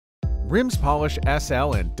Rims Polish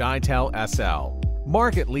S.L. and Dytel S.L.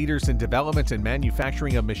 Market leaders in development and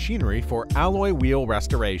manufacturing of machinery for alloy wheel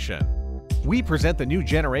restoration. We present the new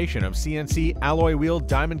generation of CNC alloy wheel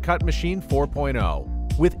diamond cut machine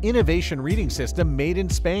 4.0 with innovation reading system made in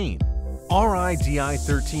Spain. RIDI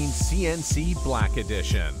 13 CNC Black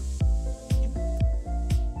Edition.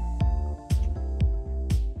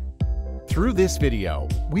 Through this video,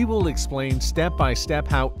 we will explain step by step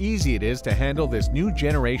how easy it is to handle this new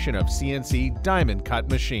generation of CNC diamond cut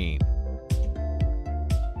machine.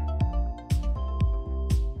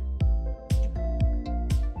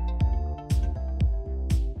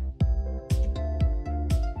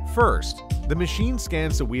 First, the machine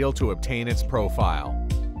scans the wheel to obtain its profile.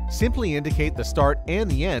 Simply indicate the start and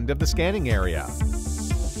the end of the scanning area.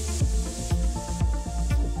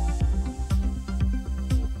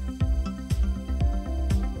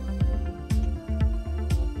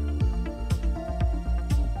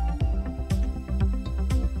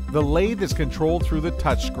 The lathe is controlled through the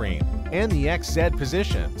touchscreen and the XZ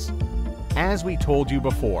positions. As we told you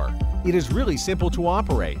before, it is really simple to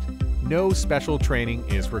operate. No special training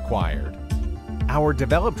is required. Our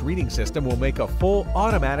developed reading system will make a full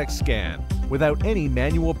automatic scan without any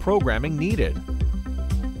manual programming needed.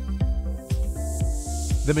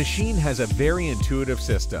 The machine has a very intuitive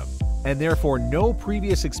system, and therefore no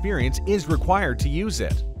previous experience is required to use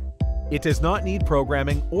it. It does not need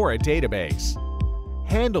programming or a database.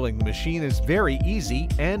 Handling the machine is very easy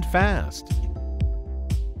and fast.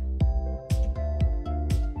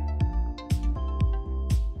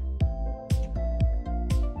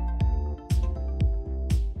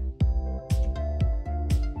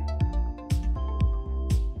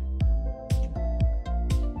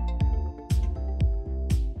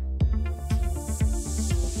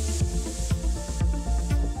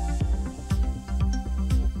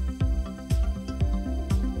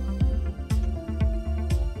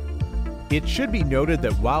 It should be noted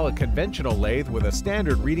that while a conventional lathe with a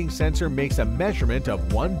standard reading sensor makes a measurement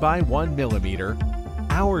of 1 by 1 millimeter,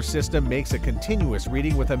 our system makes a continuous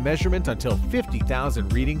reading with a measurement until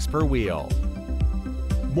 50,000 readings per wheel.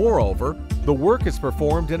 Moreover, the work is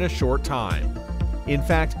performed in a short time. In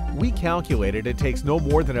fact, we calculated it takes no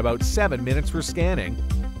more than about 7 minutes for scanning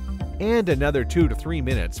and another 2 to 3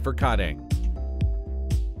 minutes for cutting.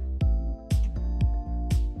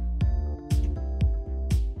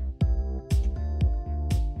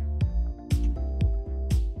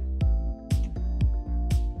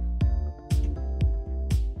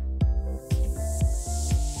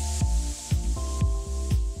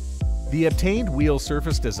 The obtained wheel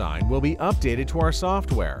surface design will be updated to our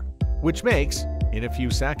software, which makes, in a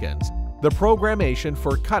few seconds, the programation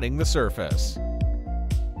for cutting the surface.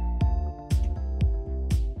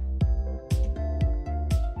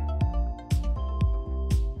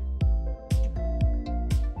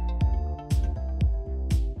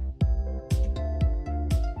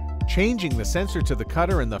 Changing the sensor to the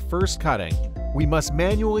cutter in the first cutting, we must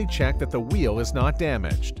manually check that the wheel is not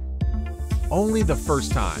damaged. Only the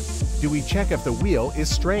first time do we check if the wheel is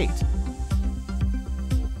straight.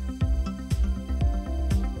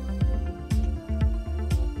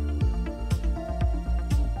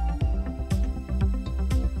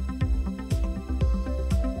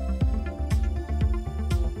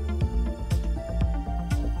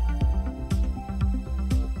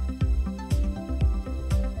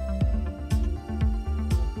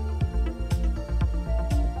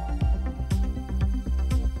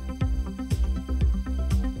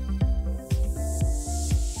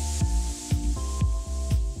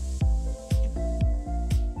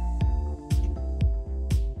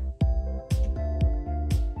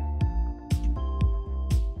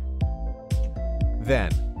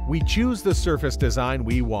 Then, we choose the surface design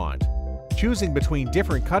we want, choosing between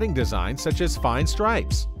different cutting designs such as fine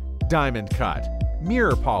stripes, diamond cut,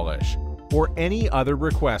 mirror polish, or any other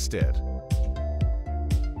requested.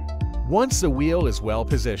 Once the wheel is well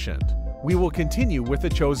positioned, we will continue with the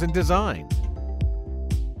chosen design.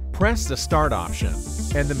 Press the Start option,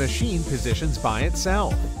 and the machine positions by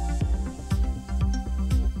itself.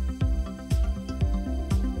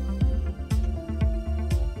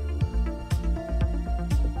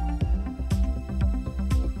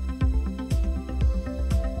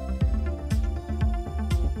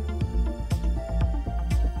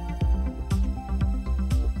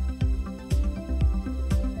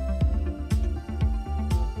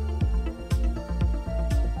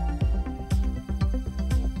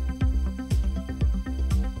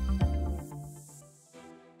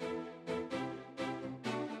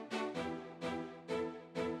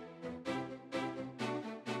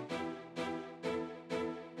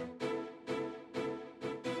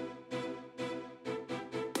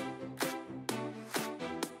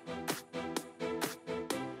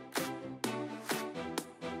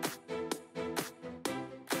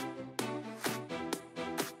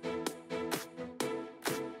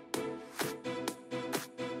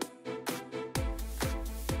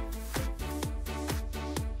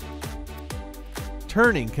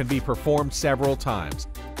 Turning can be performed several times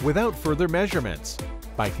without further measurements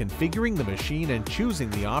by configuring the machine and choosing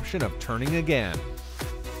the option of turning again.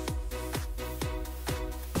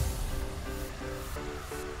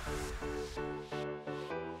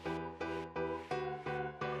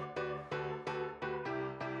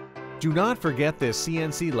 Do not forget this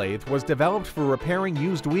CNC lathe was developed for repairing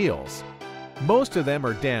used wheels. Most of them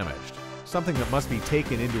are damaged, something that must be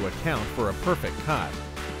taken into account for a perfect cut.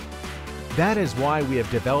 That is why we have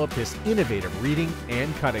developed this innovative reading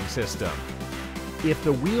and cutting system. If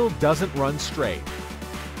the wheel doesn't run straight,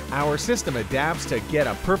 our system adapts to get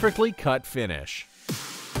a perfectly cut finish.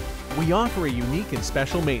 We offer a unique and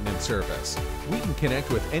special maintenance service. We can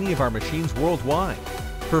connect with any of our machines worldwide.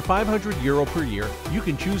 For €500 per year, you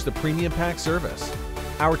can choose the Premium Pack service.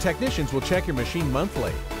 Our technicians will check your machine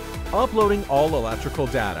monthly, uploading all electrical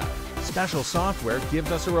data. Special software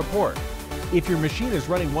gives us a report if your machine is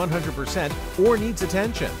running 100% or needs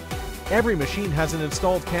attention. Every machine has an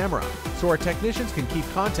installed camera, so our technicians can keep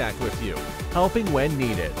contact with you, helping when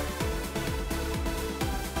needed.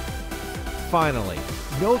 Finally,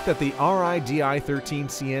 note that the RIDI13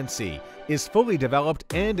 CNC is fully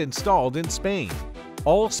developed and installed in Spain.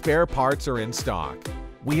 All spare parts are in stock.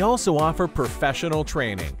 We also offer professional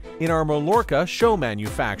training in our Mallorca show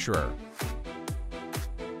manufacturer.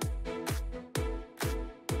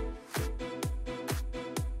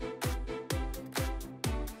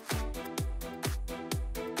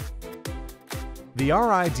 The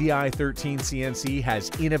RIDI13 CNC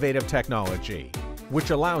has innovative technology,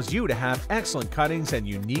 which allows you to have excellent cuttings and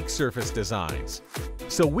unique surface designs.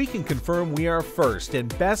 So we can confirm we are first in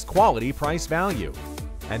best quality price value,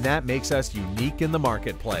 and that makes us unique in the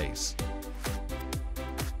marketplace.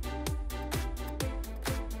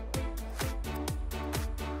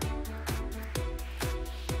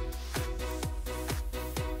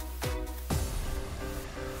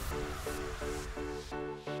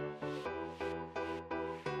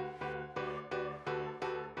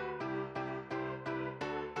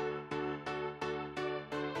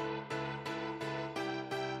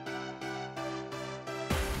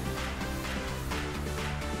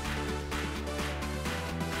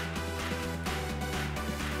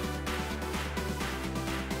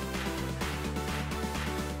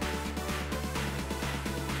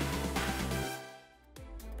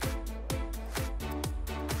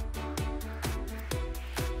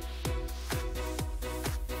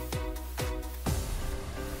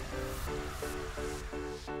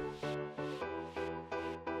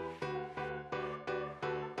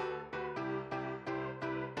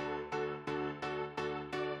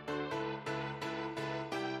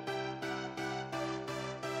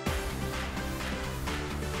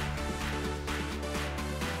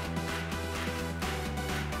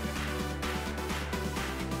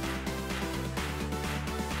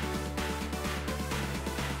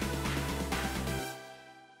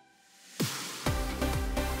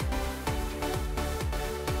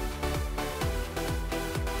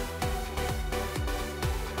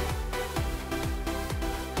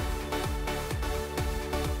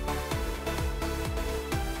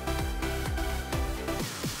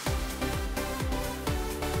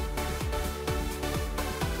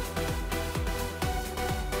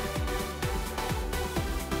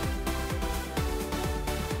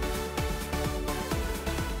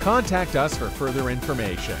 Contact us for further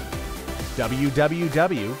information.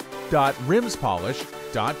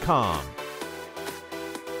 www.rimspolish.com